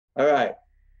All right,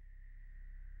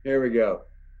 here we go.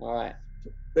 All right.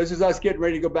 This is us getting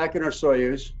ready to go back in our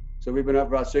Soyuz. So we've been up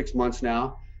about 6 months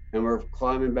now, and we're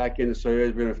climbing back in the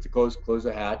Soyuz. We're gonna have to close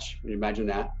the hatch. Can you imagine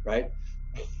that, right?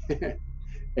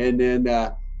 And then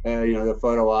the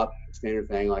photo op, standard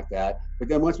thing like that. But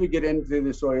then once we get into the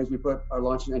Soyuz, we put our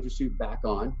launch and entry suit back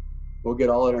on. We'll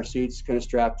get all in our seats kind of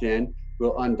strapped in.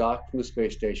 We'll undock from the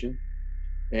space station.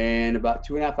 And about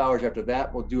 2.5 hours after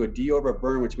that, we'll do a deorbit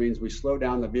burn, which means we slow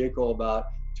down the vehicle about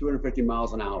 250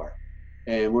 miles an hour.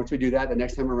 And once we do that, the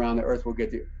next time around the Earth, we'll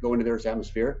get to go into the Earth's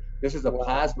atmosphere. This is the Wow.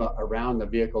 plasma around the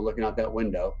vehicle looking out that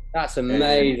window. That's And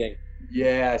amazing.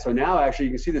 yeah, so now actually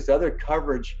you can see this other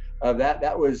coverage of that.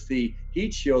 That was the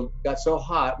heat shield got so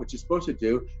hot, which it's supposed to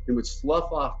do, it would slough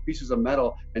off pieces of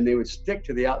metal and they would stick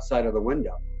to the outside of the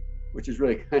window, which is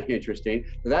really kind of interesting.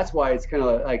 So that's why it's kind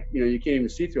of like, you can't even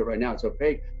see through it right now. It's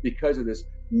opaque because of this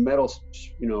metal,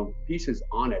 pieces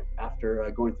on it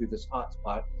after going through this hot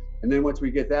spot. And then once we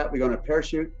get that, we go on a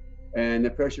parachute, and the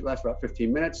parachute lasts about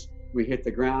 15 minutes. We hit the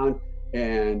ground,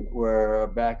 and we're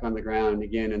back on the ground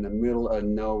again in the middle of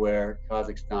nowhere,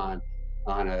 Kazakhstan,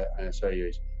 on a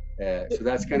Soyuz. So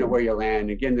that's kind of where you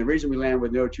land. Again, the reason we land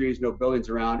with no trees, no buildings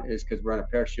around is because we're on a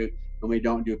parachute, and we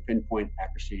don't do pinpoint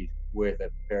accuracy with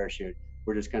a parachute.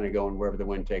 We're just kind of going wherever the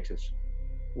wind takes us.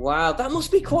 Wow, that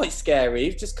must be quite scary.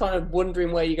 Just kind of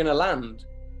wondering where you're going to land.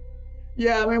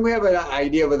 Yeah, I mean, we have an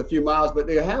idea with a few miles, but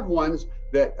they have ones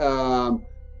that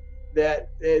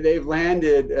they've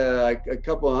landed a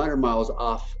couple of 100 miles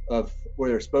off of where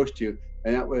they're supposed to,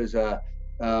 and that was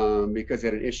because they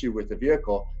had an issue with the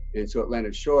vehicle, and so it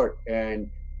landed short. And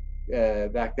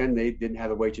back then they didn't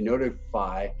have a way to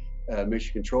notify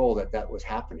Mission Control that was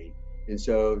happening, and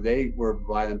so they were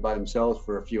by themselves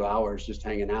for a few hours, just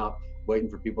hanging out, waiting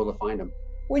for people to find them.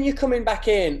 When you're coming back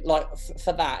in, like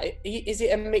for that, is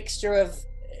it a mixture of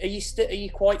are you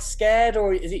quite scared,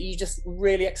 or is it you just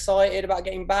really excited about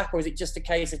getting back, or is it just a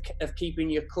case of keeping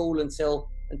your cool until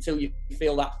you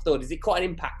feel that thud? Is it quite an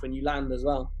impact when you land as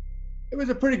well? It was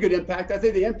a pretty good impact. I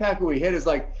think the impact when we hit is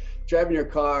like driving your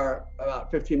car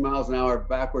about 15 miles an hour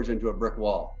backwards into a brick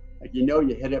wall. Like, you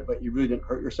hit it, but you really didn't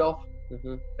hurt yourself.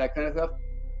 That kind of stuff.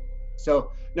 So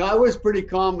no, I was pretty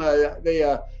calm.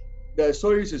 The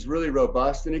Soyuz is really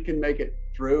robust, and it can make it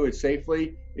through it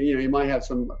safely. You might have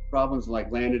some problems like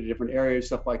landing in different areas,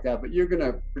 stuff like that, but you're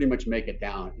gonna pretty much make it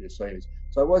down in the Soyuz.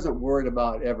 So I wasn't worried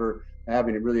about ever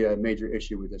having really a major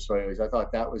issue with the Soyuz. I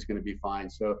thought that was gonna be fine.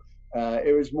 So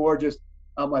it was more just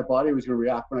how my body was gonna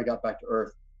react when I got back to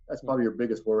Earth. That's probably your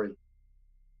biggest worry.